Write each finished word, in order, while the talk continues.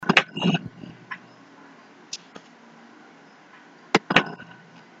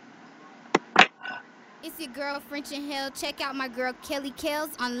it's your girl French and Hill. Check out my girl Kelly Kells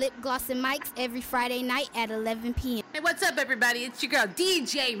on Lip Gloss and Mics every Friday night at 11 p.m. Hey, what's up, everybody? It's your girl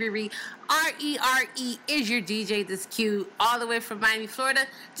DJ Riri. R-E-R-E is your DJ this cute, all the way from Miami, Florida.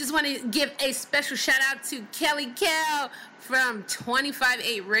 Just want to give a special shout out to Kelly Kell from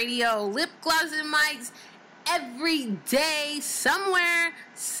 25/8 Radio, Lip Gloss and Mics. Every day, somewhere,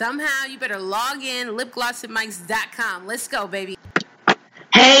 somehow, you better log in, lipglossandmics.com. Let's go, baby.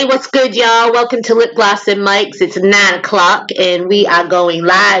 Hey, what's good, y'all? Welcome to Lip Gloss and Mics. It's 9 o'clock, and we are going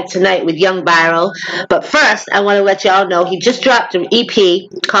live tonight with YVNG VIRAL. But first, I want to let y'all know he just dropped an EP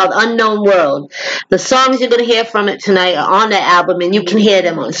called Unknown World. The songs you're going to hear from it tonight are on that album, and you can hear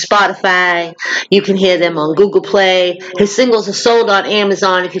them on Spotify. You can hear them on Google Play. His singles are sold on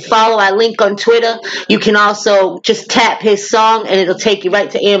Amazon. If you follow our link on Twitter, you can also just tap his song, and it'll take you right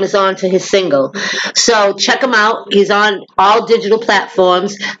to Amazon to his single. So check him out. He's on all digital platforms.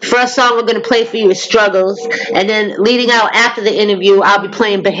 First song we're going to play for you is Struggles, and then leading out after the interview, I'll be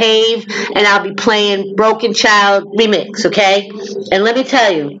playing Behave, and I'll be playing Broken Child remix, okay? And let me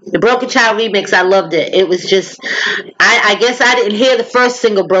tell you, the Broken Child remix, I loved it. It was just, I guess I didn't hear the first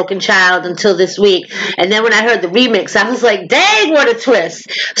single, Broken Child, until this week, and then when I heard the remix, I was like, dang, what a twist.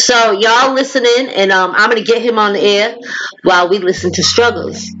 So y'all listen in, and I'm going to get him on the air while we listen to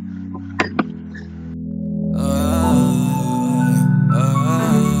Struggles.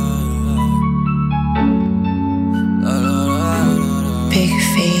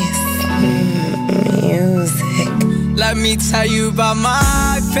 Let me tell you about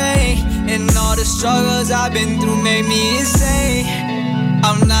my pain and all the struggles I've been through made me insane.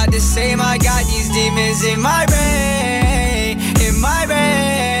 I'm not the same, I got these demons in my brain, demons in my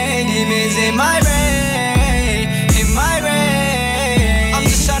brain, I'm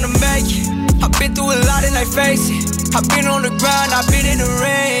just trying to make it. I've been through a lot and I face it. I've been on the ground, I've been in the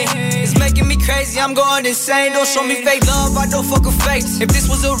rain. It's making me crazy, I'm going insane. Don't show me fake love, I don't fuck a face. If this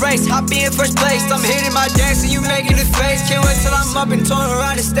was a race, I'd be in first place. I'm hitting my dance and you making it face. Can't wait till I'm up and touring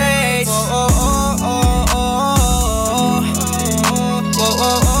around the stage.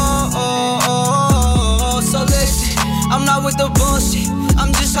 So listen, I'm not with the bullshit.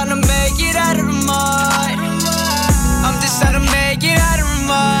 I'm just trying to make it out of the mud. I'm just trying to make it out of the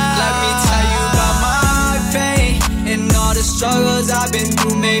mud. Let me tell you about my pain and all the struggles I've been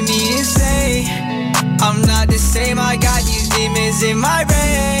through made me insane. I'm not the same, I got these demons in my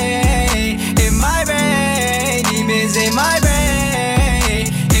brain, demons in my brain,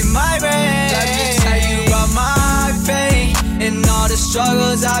 Let me tell you about my pain and all the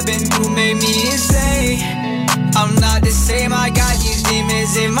struggles I've been through made me insane. I'm not the same, I got these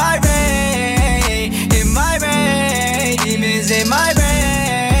demons in my brain, demons in my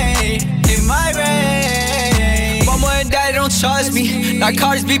brain, Mama and daddy don't trust me.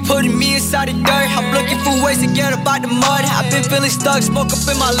 Narcotics be putting me inside the dirt. I'm looking for ways to get up out the mud. I've been feeling stuck, smoke up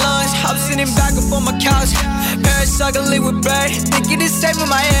in my lungs. I'm sitting back up on my couch, parents struggling with bread, thinking the same in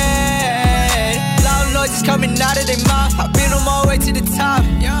my head. Loud noises coming out of their mouth. I've been on my way to the top.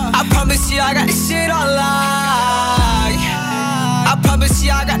 I promise you I got this shit on lock. I promise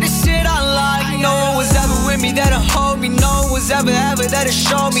you I got this shit on lock. No one was ever with me that'll hold me. No one was ever that'll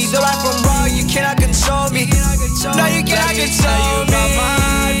show me. The right from wrong, you cannot control me. No, you cannot control me. About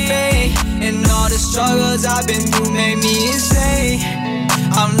my pain and all the struggles I've been through made me insane.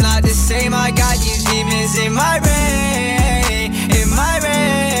 I'm not the same, I got these demons in my brain,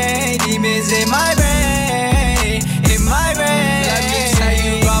 demons in my brain, Let me tell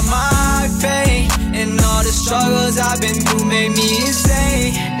you about my pain and all the struggles I've been through made me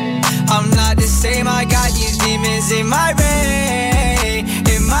insane. I'm not the same, I got these demons in my brain,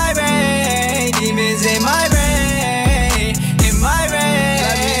 demons in my brain,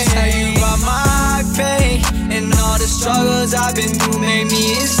 Let me tell you about my pain and all the struggles I've been through made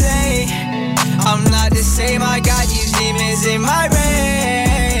me insane. I'm not the same, I got these demons in my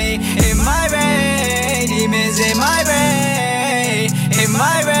brain, demons in my brain,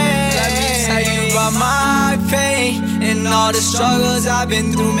 Let me tell you about my pain and all the struggles I've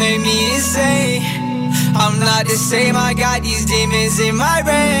been through made me insane. I'm not the same, I got these demons in my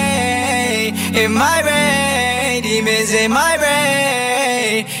brain, demons in my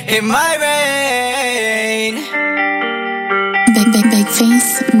brain, Big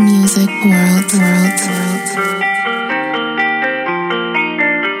Face Music World.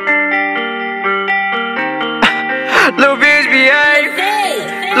 Little bitch behave,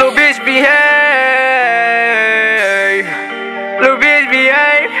 little bitch behave, little bitch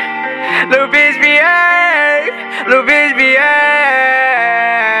behave, little bitch behave, little bitch behave.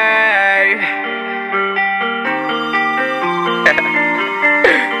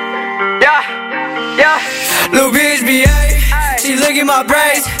 Yeah, yeah. at my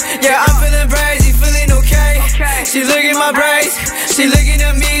braids. Yeah, I'm feeling crazy, feeling okay. She look at my braids. She looking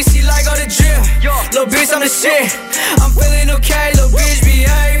at me, she like all the drip. Little bitch, I'm the shit. I'm feeling okay, little bitch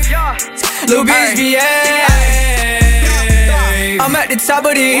behave. Little bitch behave. I'm at the top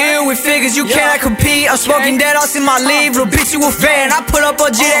of the hill with figures you cannot compete. I'm smoking dead off in my leave. Little bitch, you a fan. I pull up on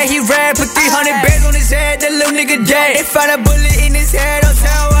G that he ran. Put 300 bands on his head. That little nigga dead. They found a bullet in his head. Don't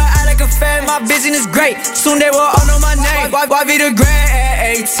tell why I like a fan. My business great. Soon they will all know my name. Why be the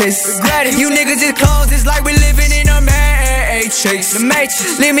greatest? You niggas is clones. It's like we living in a matrix. The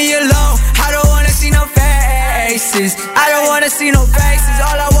matrix. Leave me alone. I don't wanna see no faces. I don't wanna see no faces.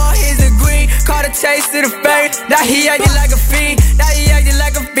 All I want is the green. Caught a taste of the fame. Now he acting like a fiend. Now he acting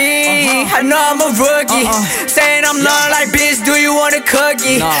like a fiend. I know I'm a rookie. Saying I'm not like bitch. Do you want a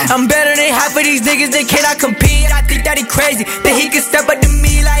cookie? I'm better than half of these niggas. They cannot compete. I think that he crazy. That he can step up to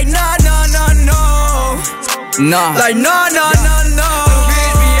me like no, no, no, no. No. Like no, no, no, no.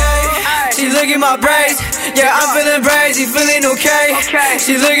 She look at my braids. Yeah, I'm feeling crazy, feeling okay.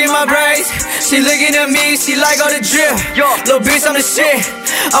 She look at my braids. She looking at me, she like all the drip. Little bitch, I'm the shit.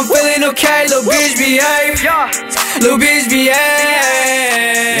 I'm feeling okay, little bitch behave. Little bitch behave.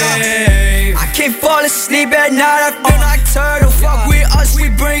 I can't fall asleep at night, I feel like turtle. Fuck with us, we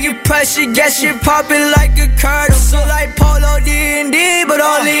bringing pressure. Get shit popping like a curdle. So like Polo D&D, but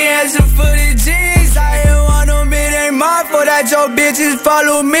only answer for the G's. I ain't want no bit, ain't mine for that. Your bitches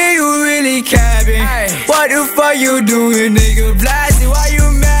follow me, you really capping. What the fuck you doing, nigga? Blasting, why you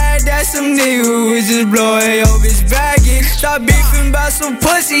mad? That some nigga who was just blowing your bitch back in. Stop beefing about some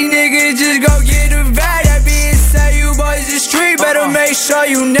pussy, nigga, just go get a bag. That bitch say you boys the street, better make sure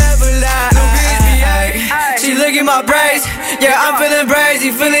you never lie. No bitch behave. She look at my braids. Yeah, I'm feeling crazy,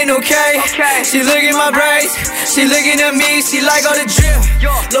 feeling okay. She look at my braids. She looking at me, she like all the drip.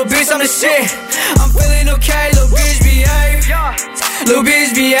 Little bitch, I'm the shit. I'm feeling okay, little bitch behave. Little bitch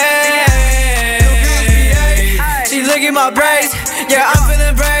behave. She look at my braids. Yeah, I'm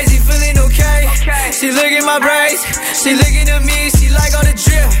feeling crazy, feeling okay. She look at my braids. She looking at me, she like all the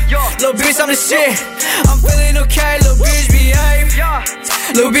drip. Little bitch, I'm the shit. I'm feeling okay, little bitch behave.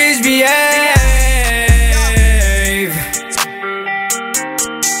 Little bitch behave.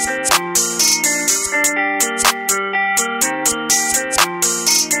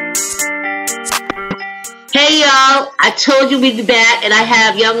 Hey y'all, I told you we'd be back, and I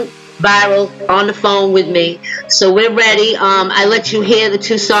have Young Viral on the phone with me, so we're ready. I let you hear the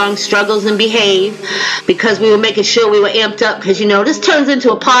two songs, Struggles and Behave, because we were making sure we were amped up, because you know this turns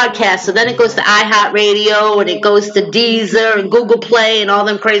into a podcast, so then it goes to iHeartRadio and it goes to Deezer and Google Play and all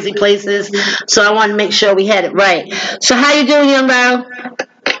them crazy places, so I wanted to make sure we had it right. So how you doing, Young Viral?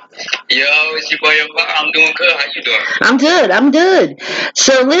 Yo, it's your boy. I'm doing good. How you doing? I'm good.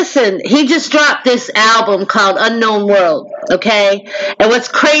 So listen, he just dropped this album called Unknown World, okay? And what's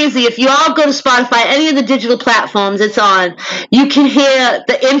crazy, if you all go to Spotify, any of the digital platforms it's on, you can hear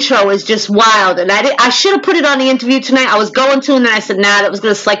the intro is just wild. And I should have put it on the interview tonight. I was going to, and then I said, nah, that was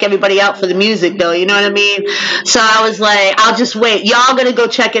going to psych everybody out for the music, though. You know what I mean? So I was like, I'll just wait. Y'all going to go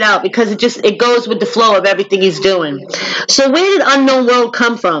check it out because it goes with the flow of everything he's doing. So where did Unknown World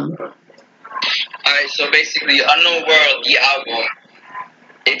come from? Alright, so basically, Unknown World, the album,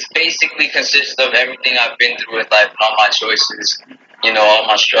 it basically consists of everything I've been through in life and all my choices, you know, all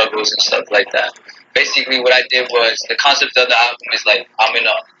my struggles and stuff like that. Basically, what I did was, the concept of the album is like,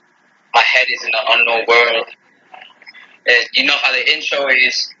 my head is in an unknown world. And you know how the intro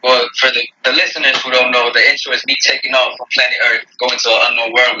is, well, for the listeners who don't know, the intro is me taking off from planet Earth, going to an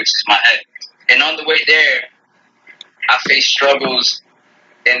unknown world, which is my head. And on the way there, I faced struggles,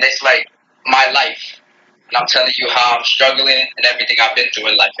 and it's like my life. And I'm telling you how I'm struggling and everything I've been through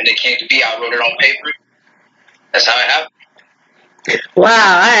in life. And it came to be, I wrote it on paper. That's how it happened. Wow,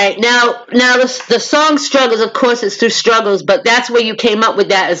 all right. Now the song Struggles, of course, it's through struggles, but that's where you came up with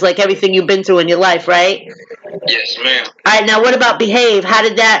that, is like everything you've been through in your life, right? Yes, ma'am. All right, now what about Behave? How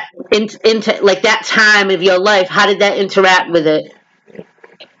did that, into like that time of your life, how did that interact with it?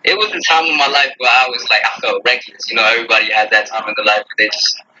 It was a time in my life where I was like, I felt reckless. You know, everybody has that time in their life where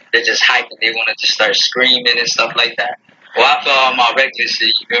they're just hyping. They want to just start screaming and stuff like that. Well, I felt all my reckless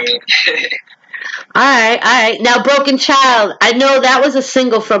shit, you feel me? All right. Now, Broken Child, I know that was a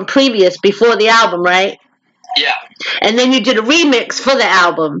single from before the album, right? Yeah. And then you did a remix for the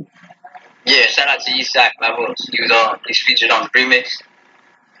album. Yeah, shout out to Isak Lavos. He's featured on the remix.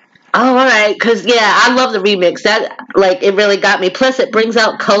 Oh, all right, because, yeah, I love the remix. That, like, it really got me. Plus, it brings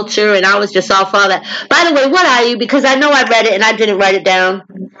out culture, and I was just all for that. By the way, what are you? Because I know I read it, and I didn't write it down.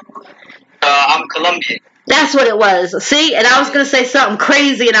 I'm Colombian. That's what it was. See, and I was gonna say something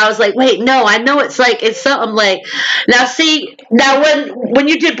crazy, and I was like, wait, no, I know it's something like. Now, see, now when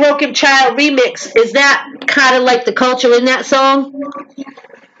you did Broken Child remix, is that kind of like the culture in that song?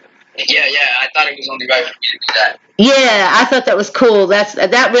 Yeah, I thought it was only right for me to do that. Yeah, I thought that was cool.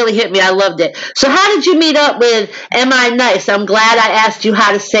 That really hit me. I loved it. So, how did you meet up with Am I Nice? I'm glad I asked you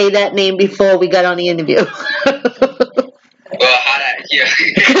how to say that name before we got on the interview. Well, yeah.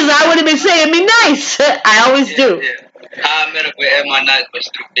 Because I would have been saying me nice. I always do. Yeah. How I met up with Am Nice was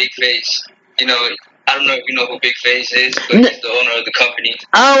through Big Face. You know, I don't know if you know who Big Face is, but he's the owner of the company.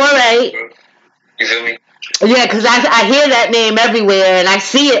 Oh, all right. You feel me? Yeah, because I hear that name everywhere, and I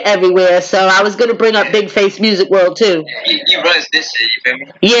see it everywhere, so I was going to bring up Big Face Music World, too. He runs this shit, you feel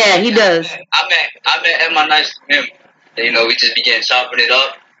me? Yeah, he does. I met Am Nice from him. You know, we just began chopping it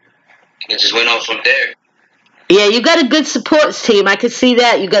up, and it just went on from there. Yeah, you got a good support team. I could see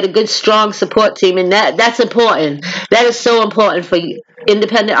that. You got a good, strong support team, and that's important. That is so important for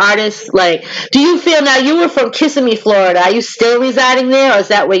independent artists. Like, do you feel now you were from Kissimmee, Florida? Are you still residing there, or is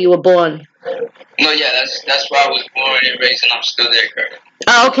that where you were born? No, yeah, that's where I was born and raised, and I'm still there currently.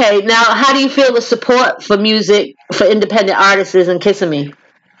 Oh, okay. Now, how do you feel the support for music for independent artists is in Kissimmee?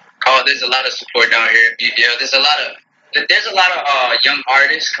 Oh, there's a lot of support down here in BBL. There's a lot of young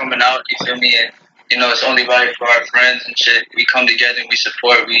artists coming out. You feel me? And you know, it's only right for our friends and shit. We come together and we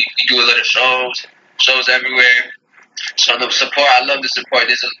support. We do a lot of shows everywhere. So the support, I love the support.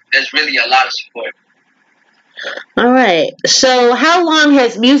 There's really a lot of support. All right. So how long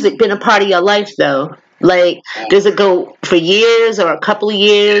has music been a part of your life, though? Like, does it go for years or a couple of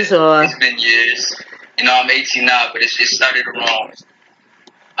years? Or it's been years. You know, I'm 18 now, but it started around,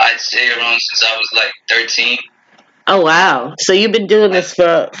 I'd say around since I was like 13. Oh, wow. So you've been doing this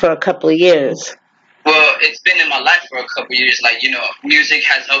for a couple of years. Well, it's been in my life for a couple of years. Like, you know, music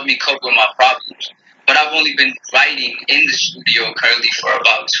has helped me cope with my problems. But I've only been writing in the studio currently for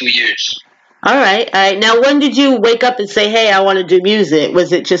about 2 years. All right. Now, when did you wake up and say, hey, I want to do music?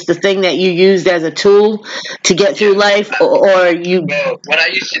 Was it just a thing that you used as a tool to get through life? Or you... Well, what I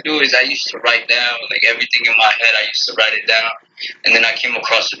used to do is I used to write down, like, everything in my head. I used to write it down. And then I came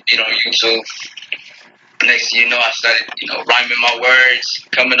across a beat on YouTube. Next thing you know, I started, you know, rhyming my words,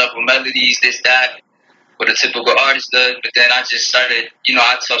 coming up with melodies, this, that, what a typical artist does. But then I just started, you know,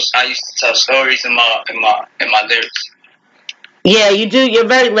 I used to tell stories in my lyrics. Yeah, you do. You're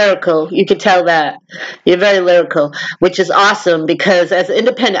very lyrical. You can tell that. You're very lyrical, which is awesome because as an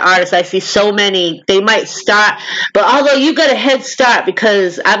independent artist, I see so many, they might start, but although you got a head start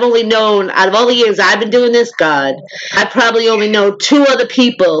because I've only known, out of all the years I've been doing this, God, I probably only know 2 other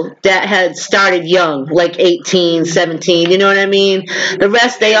people that had started young, like 18, 17, you know what I mean? The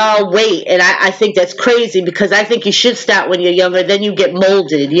rest, they all wait, and I think that's crazy because I think you should start when you're younger, then you get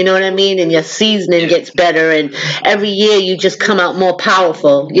molded, you know what I mean? And your seasoning gets better, and every year you just come out more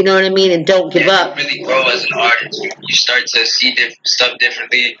powerful, you know what I mean, and don't give up. You really grow as an artist. You start to see stuff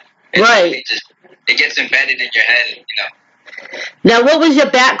differently. Right. It gets embedded in your head, you know. Now, what was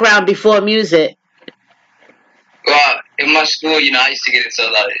your background before music? Well, in my school, you know, I used to get into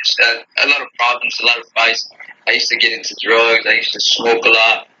a lot of problems, a lot of fights. I used to get into drugs. I used to smoke a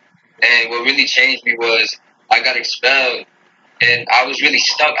lot. And what really changed me was I got expelled, and I was really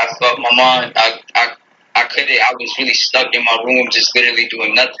stuck. I felt my mind. I was really stuck in my room, just literally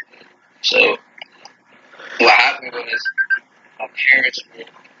doing nothing. So what happened was my parents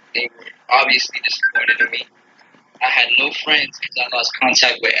they were obviously disappointed in me. I had no friends because I lost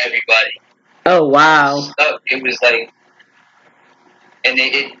contact with everybody. Oh, wow. It was like,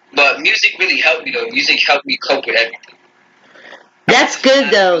 but music really helped me though. Music helped me cope with everything. That's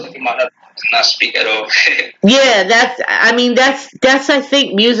good though. Not speak at all. Yeah, that's I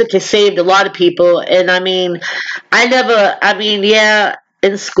think music has saved a lot of people, and yeah,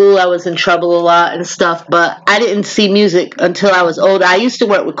 in school I was in trouble a lot and stuff, but I didn't see music until I was older. I used to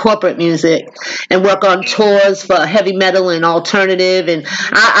work with corporate music and work on tours for heavy metal and alternative, and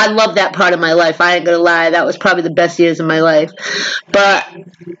I love that part of my life. I ain't gonna lie, that was probably the best years of my life. But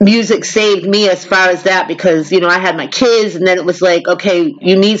music saved me as far as that because, you know, I had my kids, and then it was like, okay,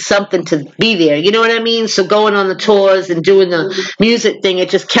 you need something to be there, you know what I mean? So going on the tours and doing the music thing,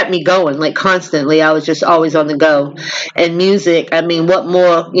 it just kept me going, like constantly. I was just always on the go. And music, I mean, what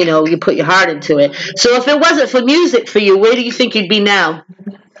more, you know, you put your heart into it. So if it wasn't for music for you, where do you think you'd be now?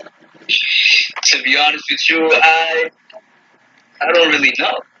 To be honest with you, I don't really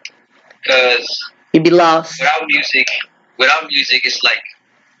know, because you'd be lost. Without music, it's like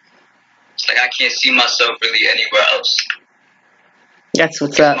I can't see myself really anywhere else. That's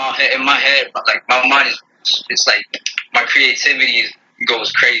what's up. In my head, like my mind it's like my creativity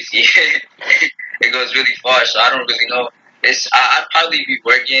goes crazy. It it goes really far. So I don't really know. I'd probably be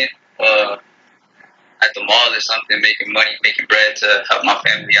working at the mall or something, making money, making bread to help my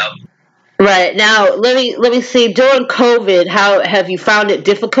family out. Right. Now, let me see. During COVID, how have you found it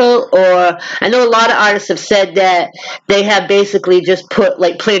difficult? Or I know a lot of artists have said that they have basically just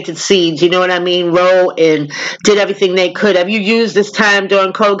planted seeds. You know what I mean? Wrote and did everything they could. Have you used this time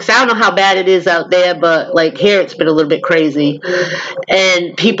during COVID? Because I don't know how bad it is out there, but like here, it's been a little bit crazy.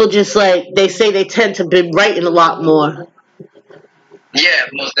 And people just they say they tend to be writing a lot more. Yeah,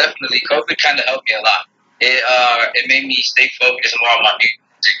 most definitely. COVID kind of helped me a lot. It made me stay focused more on my music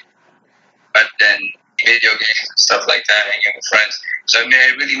rather than video games and stuff like that, hanging with friends. So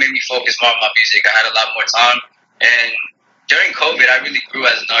it really made me focus more on my music. I had a lot more time, and during COVID, I really grew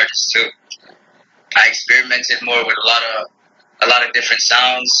as an artist too. I experimented more with a lot of different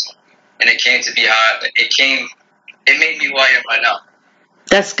sounds, and it came to be it made me who I am right now.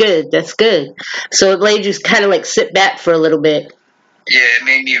 That's good. That's good. So it made you kind of sit back for a little bit. Yeah, it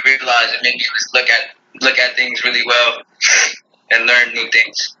made me realize. It made me look at things really well and learn new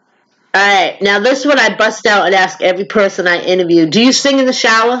things. All right. Now, this one I bust out and ask every person I interview. Do you sing in the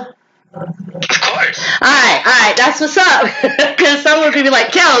shower? Of course. All right. That's what's up. Because someone could be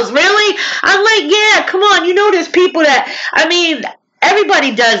like, Kels, really? I'm like, yeah, come on. You know there's people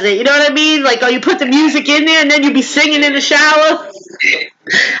everybody does it. You know what I mean? You put the music in there and then you be singing in the shower. Yeah.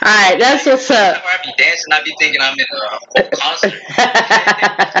 All right, that's what's up. Whenever I be dancing, I be thinking I'm in a concert.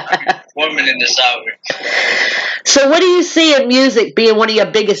 I be performing in the shower. So what do you see in music being one of your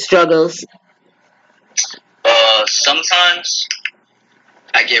biggest struggles? Sometimes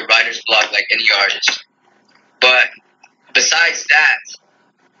I get writer's block like any artist. But besides that,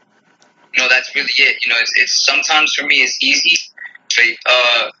 that's really it. It's sometimes for me it's easy.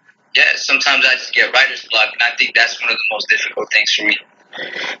 Sometimes I just get writer's block, and I think that's one of the most difficult things for me.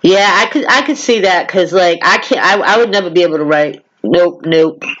 Yeah, I could see that because I would never be able to write. Nope.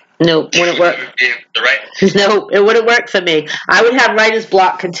 Wouldn't work. Nope, it wouldn't work for me. I would have writer's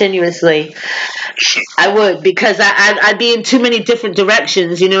block continuously. I would, because I'd be in too many different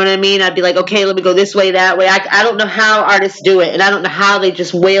directions. You know what I mean? I'd be like, okay, let me go this way, that way. I don't know how artists do it, and I don't know how they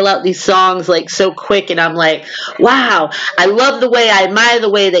just wail out these songs so quick. And I'm like, wow, I admire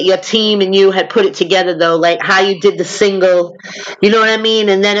the way that your team and you had put it together, though. How you did the single, you know what I mean?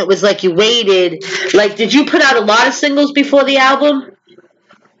 And then it was you waited. Did you put out a lot of singles before the album?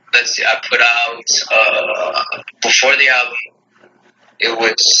 Let's see, I put out, before the album, it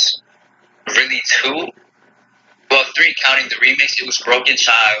was really 2. Well, 3 counting the remix. It was Broken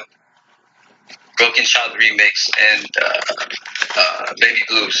Child remix, and Baby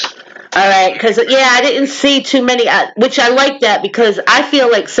Blues. All right, because I didn't see too many, which I like that, because I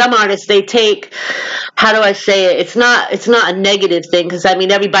feel like some artists, they take, how do I say it? It's not a negative thing, because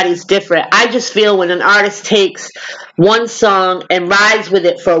everybody's different. I just feel when an artist takes one song and rides with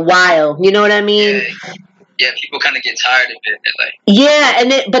it for a while, you know what I mean? Yeah, people kind of get tired of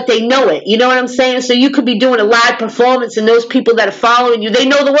it. But they know it. You know what I'm saying? So you could be doing a live performance, and those people that are following you, they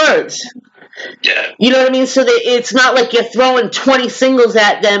know the words. Yeah. You know what I mean? So it's not like you're throwing 20 singles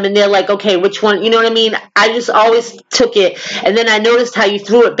at them and they're like, okay, which one? You know what I mean? I just always took it. And then I noticed how you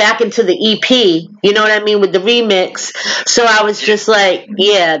threw it back into the EP, you know what I mean, with the remix. So I was just like,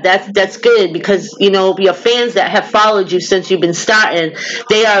 yeah, that's good, because, your fans that have followed you since you've been starting,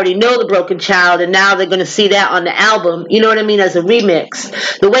 they already know the Broken Child, and now they're going to see that on the album, you know what I mean, as a remix.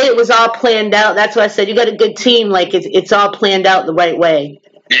 The way it was all planned out, that's why I said you got a good team, it's all planned out the right way.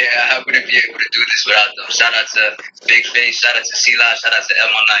 Yeah, I wouldn't be able to do this without them. Shout out to Big Face, shout out to C-Lot, shout out to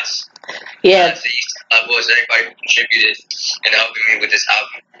Elmo Nice. Yeah. Shout out to East Boys, everybody who contributed in helping me with this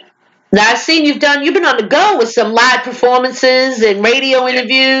album. Now, I've seen you've been on the go with some live performances and radio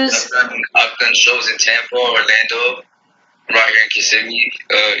interviews. I've done shows in Tampa, Orlando, right here in Kissimmee.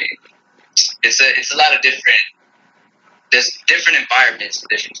 It's a lot of there's different environments in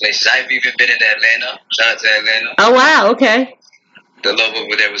different places. I've even been in Atlanta. Shout out to Atlanta. Oh, wow, okay. The love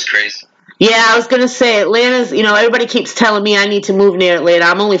over there was crazy. Yeah, I was going to say, Atlanta's, everybody keeps telling me I need to move near Atlanta.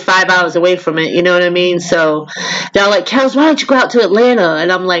 I'm only 5 hours away from it, you know what I mean? So they're like, Kels, why don't you go out to Atlanta?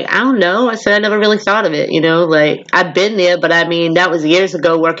 And I'm like, I don't know. I said, I never really thought of it, I've been there, but that was years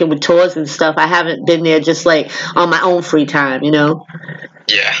ago working with tours and stuff. I haven't been there just on my own free time,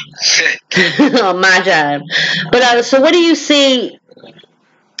 Yeah. On my time. But so what do you see?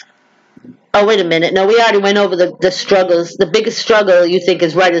 Oh, wait a minute. No, we already went over the struggles. The biggest struggle you think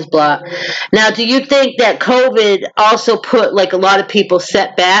is writer's block. Now, do you think that COVID also put a lot of people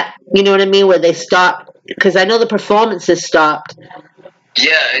set back? You know what I mean? Where they stopped? Because I know the performances stopped.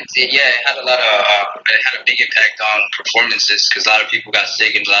 It had a lot of it had a big impact on performances because a lot of people got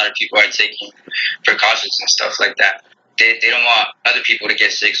sick and a lot of people are taking precautions and stuff like that. They don't want other people to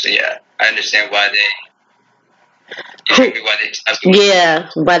get sick, so yeah, I understand why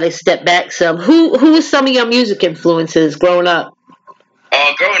why they step back some. Who was some of your music influences growing up?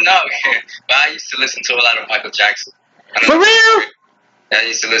 Oh, growing up, I used to listen to a lot of Michael Jackson. For real? I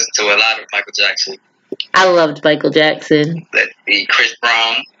used to listen to a lot of Michael Jackson. I loved Michael Jackson. Let's see, Chris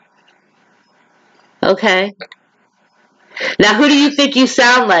Brown. Okay. Now, who do you think you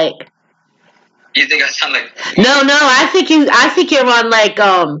sound like? You think I sound like? No. I think you're on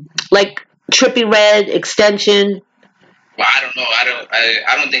like Trippie Redd, Extension. Well, I don't know.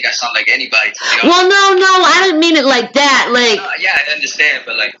 I don't think I sound like anybody. Well, no, I didn't mean it like that. Like. Yeah, I understand,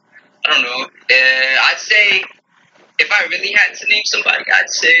 but like, I don't know. I'd say if I really had to name somebody, I'd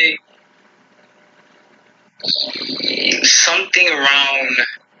say something around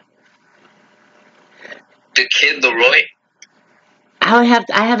the Kid Leroy. I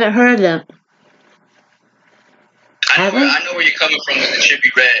haven't heard of them. I know where you're coming from with the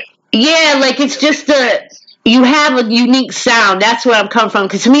Trippie Redd. Yeah, like it's just you have a unique sound. That's where I'm coming from.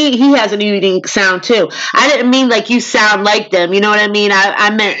 Because to me, he has a unique sound too. I didn't mean like you sound like them. You know what I mean?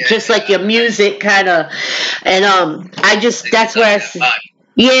 I meant just like your music kind of. And that's where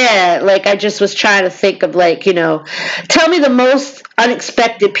like I just was trying to think of like, you know, tell me the most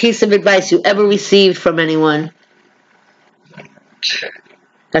unexpected piece of advice you ever received from anyone.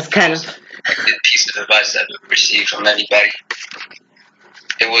 That's kind of a piece of advice I've ever received from anybody.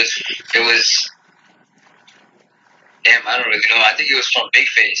 It was. Damn, I don't really know. I think it was from Big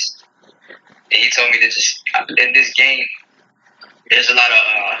Face, and he told me to just in this game. There's a lot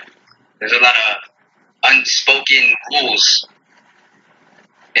of unspoken rules,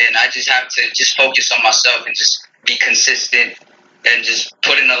 and I just have to just focus on myself and just be consistent and just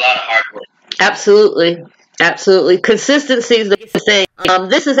put in a lot of hard work. Absolutely. Consistency is the thing.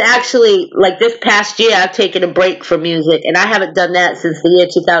 This is actually, like this past year, I've taken a break from music, and I haven't done that since the year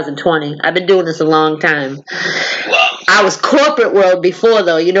 2020. I've been doing this a long time. Wow. I was corporate world before,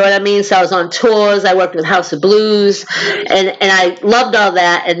 though, you know what I mean? So I was on tours, I worked with House of Blues, and I loved all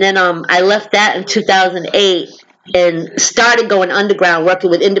that, and then I left that in 2008. And started going underground, working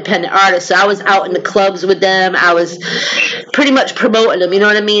with independent artists. So I was out in the clubs with them. I was pretty much promoting them, you know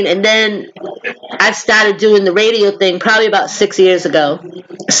what I mean? And then I started doing the radio thing probably about 7 years ago.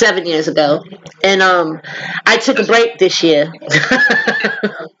 And I took a break this year.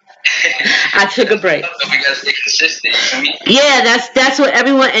 I took a break. We gotta stay consistent. Yeah, that's what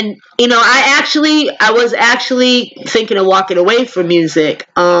everyone, and you know, I was actually thinking of walking away from music.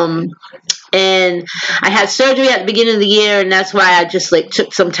 And I had surgery at the beginning of the year, and that's why I just like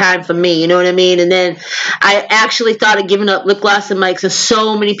took some time for me, you know what I mean? And then I actually thought of giving up lip gloss and mics, and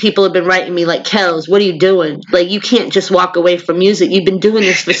so many people have been writing me like, Kels, what are you doing? Like, you can't just walk away from music. You've been doing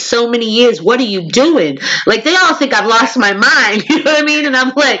this for so many years. What are you doing? Like, they all think I've lost my mind, you know what I mean? And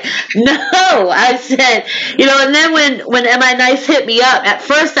I'm like, no. I said, you know, and then when Am I Nice hit me up, at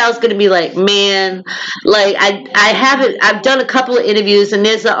first I was going to be like, man, like I've done a couple of interviews, and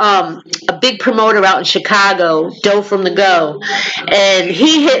there's a big promoter out in Chicago, Doe from the Go, and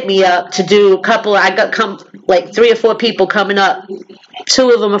he hit me up to do a couple. I got like 3 or 4 people coming up. 2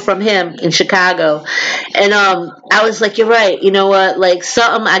 of them are from him in Chicago, and I was like, you're right. You know what? Like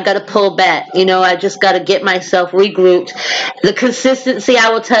something I got to pull back. You know, I just got to get myself regrouped. The consistency, I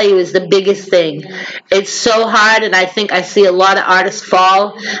will tell you, is the biggest thing. It's so hard, and I think I see a lot of artists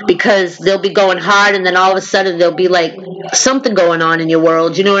fall because they'll be going hard, and then all of a sudden there'll be like something going on in your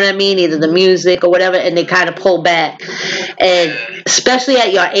world. You know what I mean? Either the music or whatever, and they kind of pull back. And especially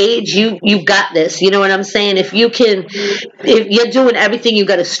at your age, you got this. You know what I'm saying? If you're doing everything, you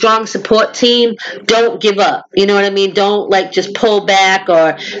got a strong support team, don't give up. You know what I mean? Don't like just pull back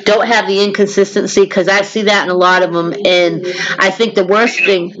or don't have the inconsistency, because I see that in a lot of them. And I think the worst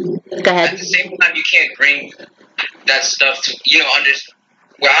thing, go ahead. At the same time, you can't bring that stuff to, you know,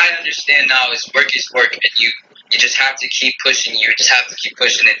 where I understand now is work, and you just have to keep pushing. You just have to keep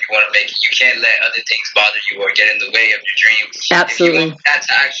pushing if you want to make it. You can't let other things bother you or get in the way of your dreams. Absolutely. If you want that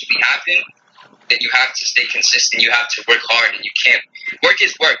to actually happen, then you have to stay consistent. You have to work hard, and you can't. Work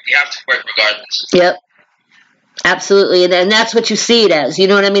is work. You have to work regardless. Yep. Absolutely, and that's what you see it as. You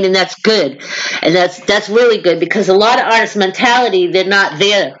know what I mean? And that's good, and that's really good because a lot of artists' mentality, they're not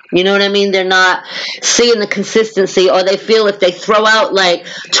there. You know what I mean? They're not seeing the consistency, or they feel if they throw out like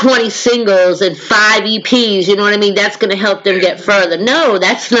 20 singles and 5 EPs, you know what I mean? That's going to help them get further. No,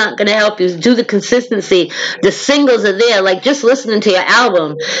 that's not going to help you. Do the consistency. The singles are there. Like just listening to your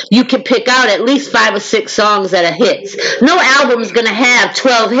album, you can pick out at least 5 or 6 songs that are hits. No album's going to have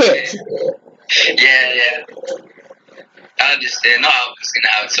 12 hits. Yeah. I understand. No, I was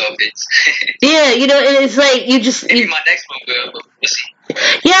gonna have 12 hits. Yeah, you know, it's like you just. Maybe my next one will, but we'll see.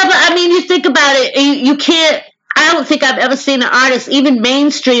 Yeah, but I mean, you think about it, you can't. I don't think I've ever seen an artist, even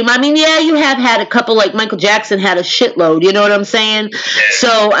mainstream. I mean, yeah, you have had a couple, like Michael Jackson had a shitload, you know what I'm saying? Yeah.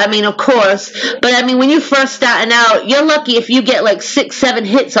 So, I mean, of course. But, I mean, when you first starting out, you're lucky if you get like 6, 7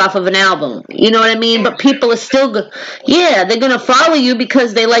 hits off of an album. You know what I mean? But people are still, they're going to follow you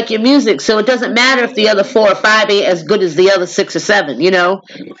because they like your music. So it doesn't matter if the other 4 or 5 ain't as good as the other 6 or 7, you know?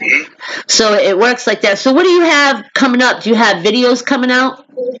 Mm-hmm. So it works like that. So what do you have coming up? Do you have videos coming out?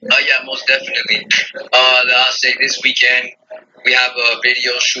 Yeah, most definitely. I'll say this weekend we have a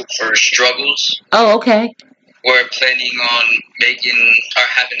video shoot for Struggles. Oh, okay. We're planning on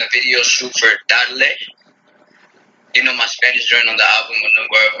having a video shoot for Darle. You know, my Spanish joint on the album, and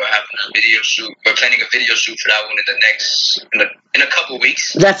we're having a video shoot. We're planning a video shoot for that one in a couple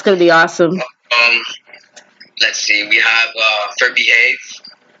weeks. That's gonna be awesome. Let's see. We have For Behave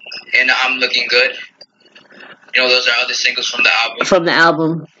and I'm Looking Good. You know, those are other singles from the album. From the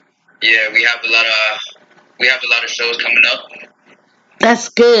album. Yeah, we have a lot of shows coming up. That's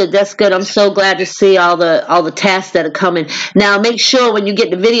good. That's good. I'm so glad to see all the tasks that are coming. Now, make sure when you get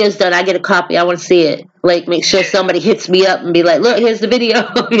the videos done, I get a copy. I want to see it. Like, make sure somebody hits me up and be like, "Look, here's the video."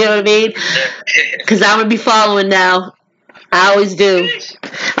 You know what I mean? Because I'm gonna be following now. I always do.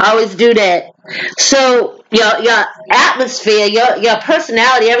 I always do that. So your atmosphere, your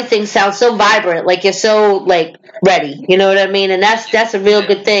personality, everything sounds so vibrant. Like you're so like ready. You know what I mean? And that's a real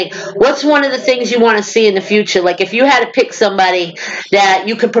good thing. What's one of the things you want to see in the future? Like if you had to pick somebody that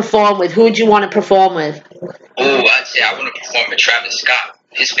you could perform with, who would you want to perform with? Oh, I'd say I want to perform with Travis Scott.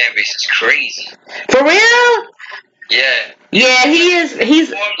 His fan base is crazy. For real? Yeah. Yeah, he is. He's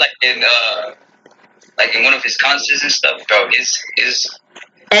performed like in one of his concerts and stuff, bro. His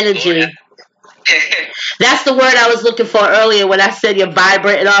energy. That's the word I was looking for earlier when I said you're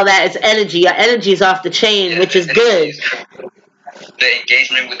vibrant and all that. It's energy. Your energy is off the chain, which is good. The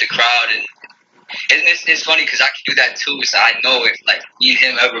engagement with the crowd, and it's funny because I can do that too. So I know if like me and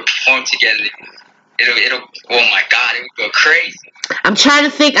him ever perform together, it'll oh my god, it would go crazy. I'm trying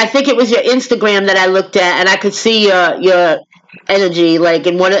to think. I think it was your Instagram that I looked at, and I could see your energy. Like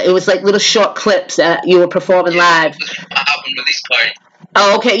in it was like little short clips that you were performing live. It was my album release party.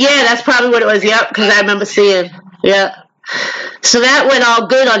 Oh, okay. Yeah, that's probably what it was. Yep, because I remember seeing. Yeah. So that went all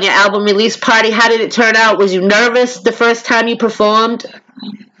good on your album release party. How did it turn out? Was you nervous the first time you performed?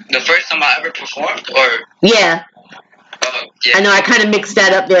 The first time I ever performed, or yeah. Yeah. I know I kind of mixed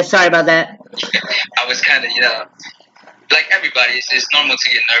that up there. Sorry about that. I was kind of, like everybody, it's normal to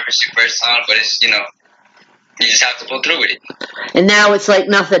get nervous your first time, but it's, you just have to go through with it. And now it's like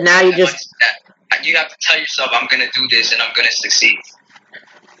nothing. Now you just... You have to tell yourself, I'm going to do this and I'm going to succeed.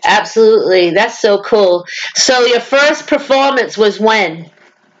 Absolutely. That's so cool. So your first performance was when?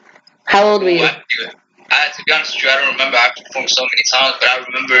 How old were you? To be honest with you, I don't remember. I performed so many times, but I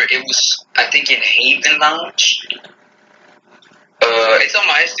remember it was, I think, in Haven Lounge. It's on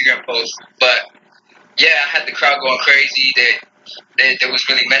my Instagram post, but yeah, I had the crowd going crazy. They was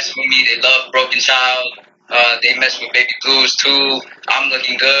really messing with me. They loved Broken Child. They messed with Baby Blues too. I'm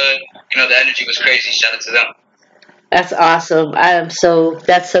Looking Good. The energy was crazy. Shout out to them. That's awesome.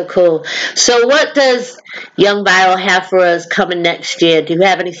 That's so cool. So what does Young Viral have for us coming next year? Do you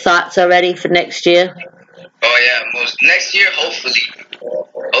have any thoughts already for next year? Oh yeah, next year, hopefully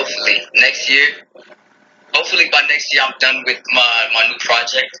next year. Hopefully by next year I'm done with my new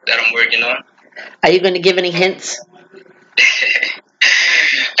project that I'm working on. Are you going to give any hints?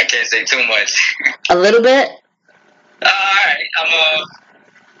 I can't say too much. A little bit? Alright,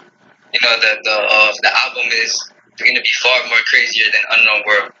 the album is going to be far more crazier than Unknown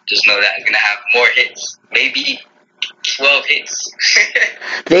World. Just know that it's going to have more hits. Maybe 12 hits.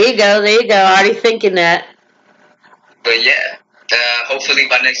 There you go. Already thinking that. But yeah, hopefully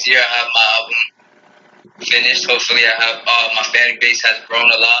by next year I have my album finished. Hopefully I have my fan base has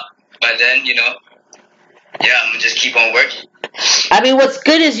grown a lot by then, Yeah, I'm going to just keep on working. I mean, what's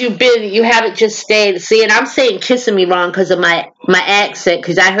good is you haven't just stayed. See, and I'm saying Kissing Me wrong because of my my accent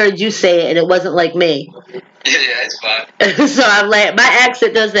because I heard you say it and it wasn't like me. Yeah, it's fine. So I'm like, my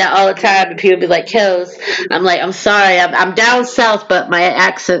accent does that all the time, and people be like, "Kills." I'm like, I'm sorry, I'm down south, but my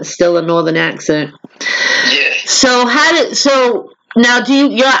accent's still a northern accent. Yeah. So now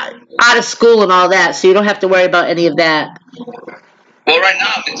you're out of school and all that, so you don't have to worry about any of that. Well, right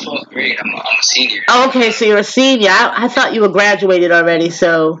now I'm in 12th grade. I'm a senior. Oh, okay, so you're a senior. I thought you were graduated already.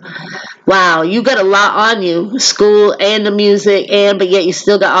 So, wow, you got a lot on you, school and the music, but yet you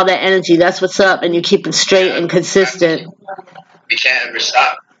still got all that energy. That's what's up, and you keep it straight and consistent. We can't ever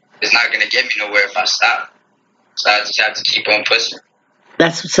stop. It's not gonna get me nowhere if I stop. So I just have to keep on pushing.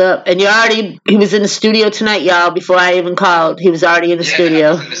 That's what's up. And he was in the studio tonight, y'all, before I even called. He was already in the studio.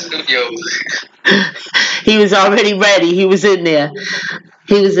 I was in the studio. He was already ready. He was in there.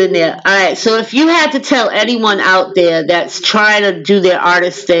 All right. So if you had to tell anyone out there that's trying to do their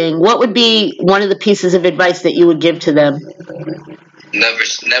artist thing, what would be one of the pieces of advice that you would give to them?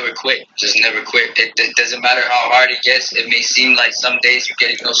 Never quit. Just never quit. It doesn't matter how hard it gets. It may seem like some days you're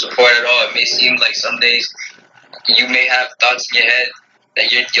getting no support at all. It may seem like some days you may have thoughts in your head that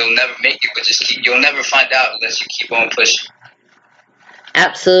you'll never make it, but you'll never find out unless you keep on pushing.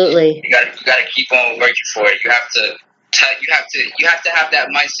 Absolutely. You gotta keep on working for it. You have to have that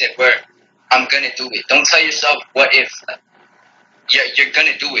mindset where I'm gonna do it. Don't tell yourself what if. You're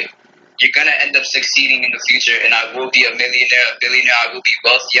gonna do it. You're gonna end up succeeding in the future, and I will be a millionaire, a billionaire. I will be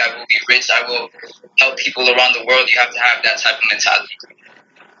wealthy. I will be rich. I will help people around the world. You have to have that type of mentality.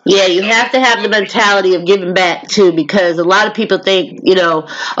 Yeah, you have to have the mentality of giving back, too, because a lot of people think,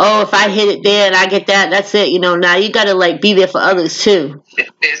 oh, if I hit it there and I get that, that's it. Now you got to, be there for others, too.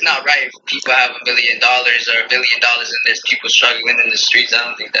 It's not right if people have $1 million or $1 billion and there's people struggling in the streets. I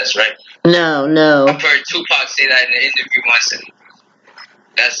don't think that's right. No. I've heard Tupac say that in an interview once, and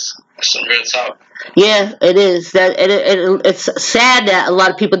that's some real talk. Yeah, it is. It's sad that a lot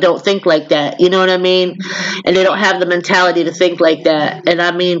of people don't think like that. You know what I mean? And they don't have the mentality to think like that. And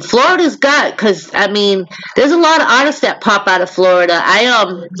I mean, Florida's because there's a lot of artists that pop out of Florida.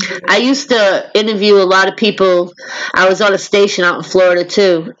 I used to interview a lot of people. I was on a station out in Florida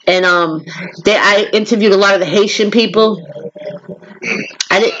too, and I interviewed a lot of the Haitian people.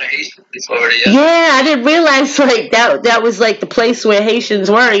 I didn't realize that was the place where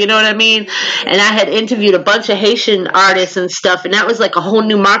Haitians were, you know what I mean? And I had interviewed a bunch of Haitian artists and stuff, and that was a whole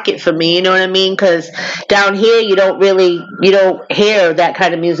new market for me, you know what I mean? Because down here you don't hear that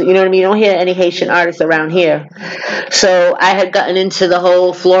kind of music, you know what I mean? You don't hear any Haitian artists around here. So I had gotten into the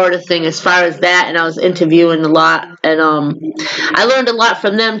whole Florida thing as far as that, and I was interviewing a lot, and I learned a lot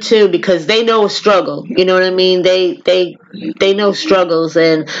from them too, because they know a struggle, you know what I mean? They know struggles,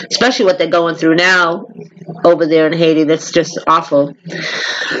 and especially what they're going through now over there in Haiti. That's just awful.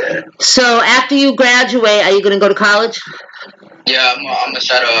 So after you graduate, are you going to go to college? Yeah, I'm going to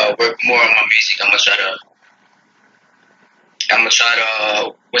try to work more on my music. I'm going to try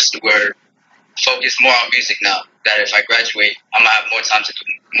to what's the word? Focus more on music now. That if I graduate, I'm going to have more time to do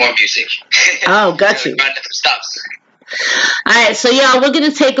more music. Oh, got you. Grind never stops. Alright, so y'all, we're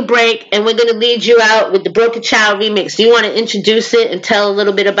going to take a break, and we're going to lead you out with the Broken Child remix. Do you want to introduce it and tell a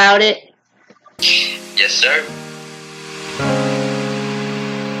little bit about it? Yes, sir.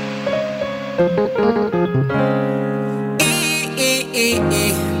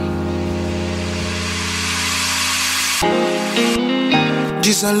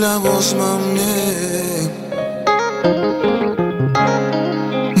 Dice la voz, mami.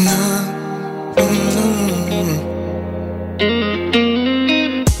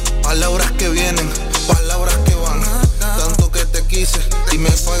 Palabras que vienen, palabras que van. Tanto que te quise y me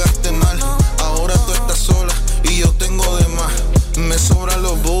pagaste mal. Ahora tú estás sola y yo tengo de más. Me sobran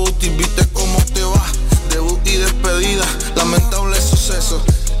los booties, viste cómo te va. Debut y despedida, lamentable suceso.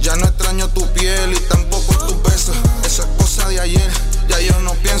 Ya no extraño tu piel y tampoco tu peso. Esa cosa de ayer, ya yo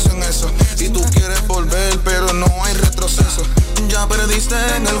no pienso en eso. Y tú quieres volver, pero no hay retroceso. Ya perdiste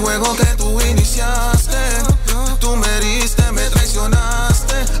en el juego que tú iniciaste. Tú me heriste, me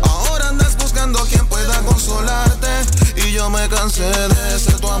traicionaste. Ahora andas buscando quien pueda consolarte. Y yo me cansé de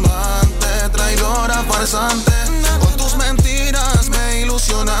ser tu amante, traidora, farsante. Con tus mentiras me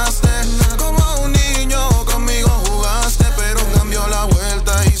ilusionaste. Como un niño conmigo jugaste, pero cambió la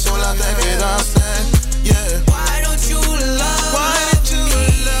vuelta y sola te quedaste. Yeah. Why don't you love? Why don't you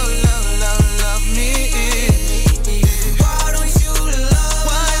love me? Why don't you love?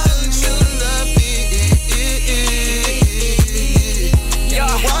 Why don't you love me?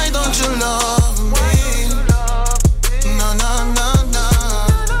 Yeah. Why don't you love me? No, no, no, no.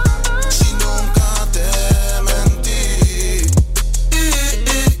 Si nunca te mentí.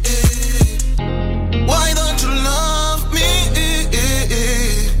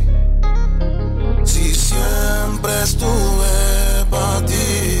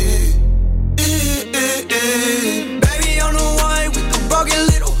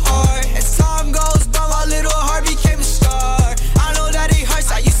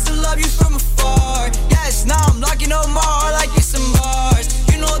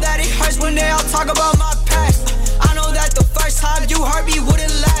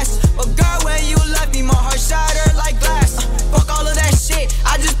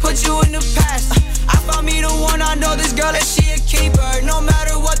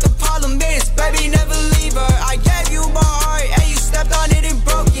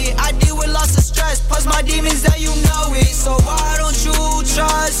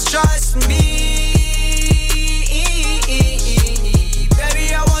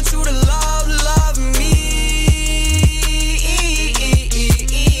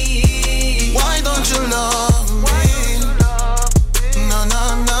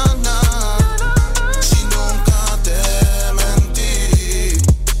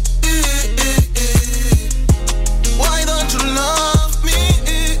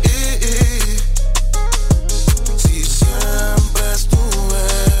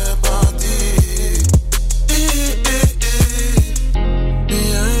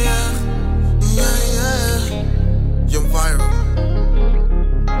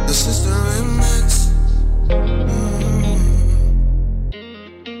 This is the remix.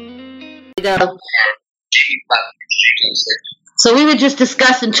 Go. So we were just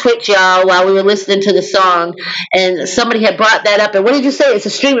discussing Twitch, y'all, while we were listening to the song, and somebody had brought that up. And what did you say? It's a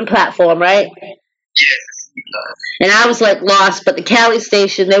streaming platform, right? And I was like lost, but the Cali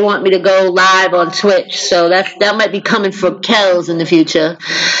station, they want me to go live on Twitch, so that might be coming for Kells in the future.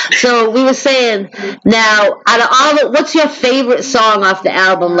 So we were saying, now, out of all of, what's your favorite song off the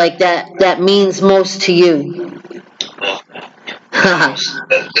album, like that means most to you? The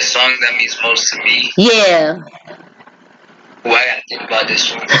song that means most to me. Yeah. Well, I gotta think about this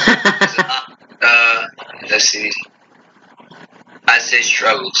one. Let's see. I'd say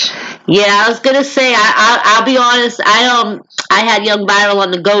Struggles. Yeah, I was gonna say I'll be honest. I had Young Viral on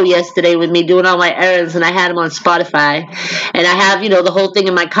the go yesterday with me doing all my errands, and I had him on Spotify, and I have the whole thing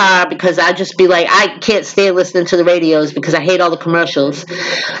in my car because I just be like I can't stand listening to the radios because I hate all the commercials.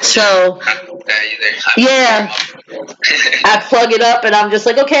 So yeah, I plug it up and I'm just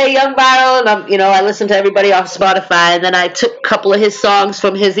like, okay, Young Viral, and I listen to everybody off Spotify, and then I took a couple of his songs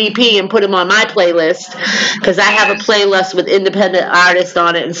from his EP and put them on my playlist because I have a playlist with independent artists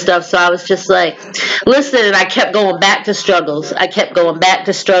on it and stuff. So I was just like listening, and I kept going back to Struggles. So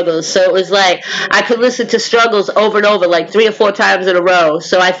it was like I could listen to Struggles over and over like 3 or 4 times in a row.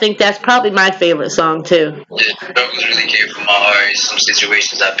 So I think that's probably my favorite song too. Yeah, Struggles really came from my heart in some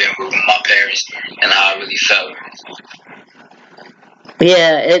situations I've been with my parents and how I really felt.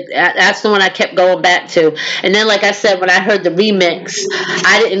 Yeah, that's the one I kept going back to. And then, like I said, when I heard the remix,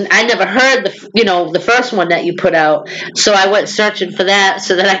 I never heard the first one that you put out. So I went searching for that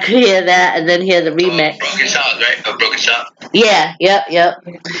so that I could hear that and then hear the remix. Broken Child, right? A Broken Child. Yeah, yep.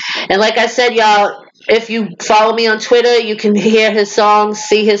 And like I said, y'all, if you follow me on Twitter, you can hear his songs,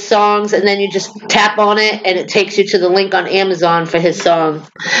 see his songs, and then you just tap on it, and it takes you to the link on Amazon for his song.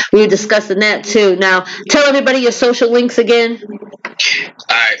 We were discussing that too. Now, tell everybody your social links again.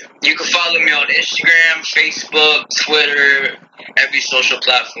 Alright, you can follow me on Instagram, Facebook, Twitter, every social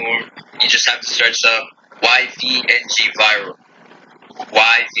platform. You just have to search up YVNG VIRAL.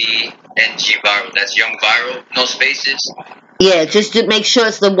 YVNG VIRAL. That's Young Viral, no spaces. Yeah, just to make sure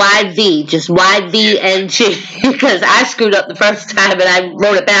it's the YV, just YVNG, because I screwed up the first time and I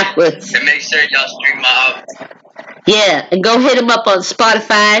wrote it backwards. And make sure y'all stream my album. Yeah, and go hit him up on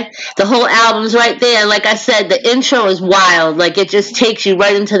Spotify. The whole album's right there. Like I said, the intro is wild. Like, it just takes you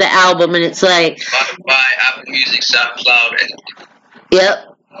right into the album, and it's like... Spotify, Apple Music, SoundCloud, and...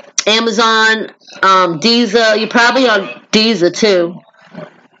 Yep. Amazon, Deezer. You're probably on Deezer, too.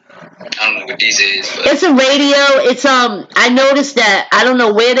 I don't know what Deezer is, but... It's a radio. It's, I noticed that, I don't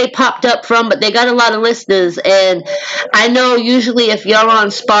know where they popped up from, but they got a lot of listeners, and I know usually if you're on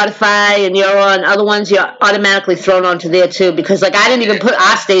Spotify and you're on other ones, you're automatically thrown onto there, too, because, like, I didn't even put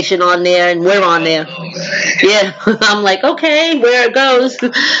our station on there, and we're on there. Yeah. I'm like, okay, where it goes.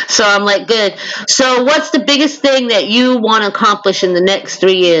 So I'm like, good. So what's the biggest thing that you want to accomplish in the next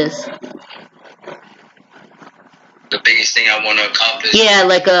 3 years? The biggest thing I want to accomplish. Yeah,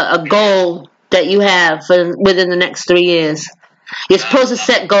 like a goal that you have within the next 3 years. You're supposed to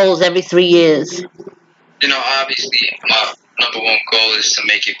set goals every 3 years. Obviously, my number one goal is to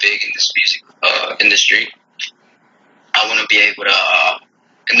make it big in this music industry. I want to be able to,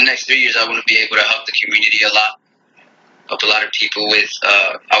 in the next 3 years, I want to be able to help the community a lot. Help a lot of people with,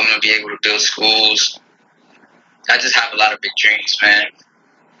 I want to be able to build schools. I just have a lot of big dreams, man.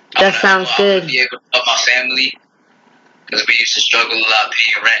 That sounds good. I want to be able to help my family. Because we used to struggle a lot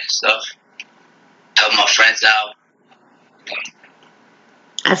paying rent and stuff. Help my friends out.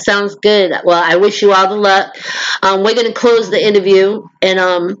 That sounds good. Well, I wish you all the luck. We're going to close the interview.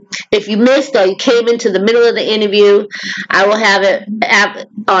 And if you missed or you came into the middle of the interview, I will have it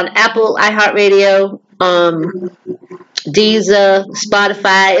on Apple, iHeartRadio, Deezer,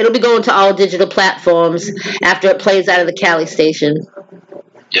 Spotify. It'll be going to all digital platforms after it plays out of the Cali station.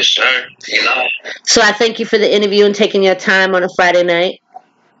 Yes, sir. So I thank you for the interview and taking your time on a Friday night.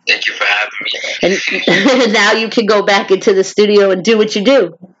 Thank you for having me. And now you can go back into the studio and do what you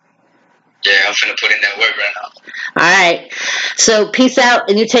do. Yeah, I'm finna put in that work right now. All right. So peace out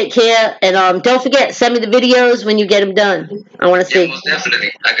and you take care. And don't forget, send me the videos when you get them done. I want to see. Most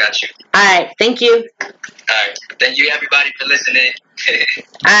definitely. I got you. All right. Thank you. All right. Thank you, everybody, for listening.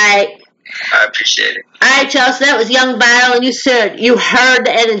 All right. I appreciate it. All right, y'all. So that was Young Viral, and you heard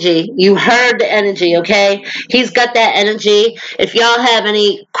the energy. You heard the energy, okay? He's got that energy. If y'all have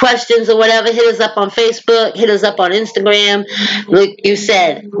any questions or whatever, hit us up on Facebook. Hit us up on Instagram. Like you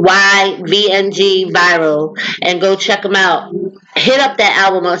said, YVNG Viral, and go check them out. hit up that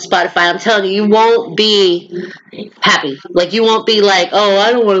album on Spotify. I'm telling you, you won't be happy. Like, you won't be like, oh,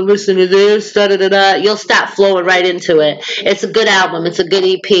 I don't want to listen to this, da-da-da-da. You'll stop flowing right into it. It's a good album. It's a good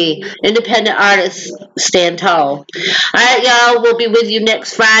EP. Independent artists stand tall. All right, y'all. We'll be with you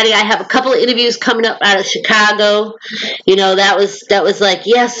next Friday. I have a couple of interviews coming up out of Chicago. You know, that was like,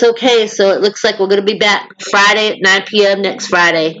 yes, okay. So it looks like we're going to be back Friday at 9 p.m. next Friday.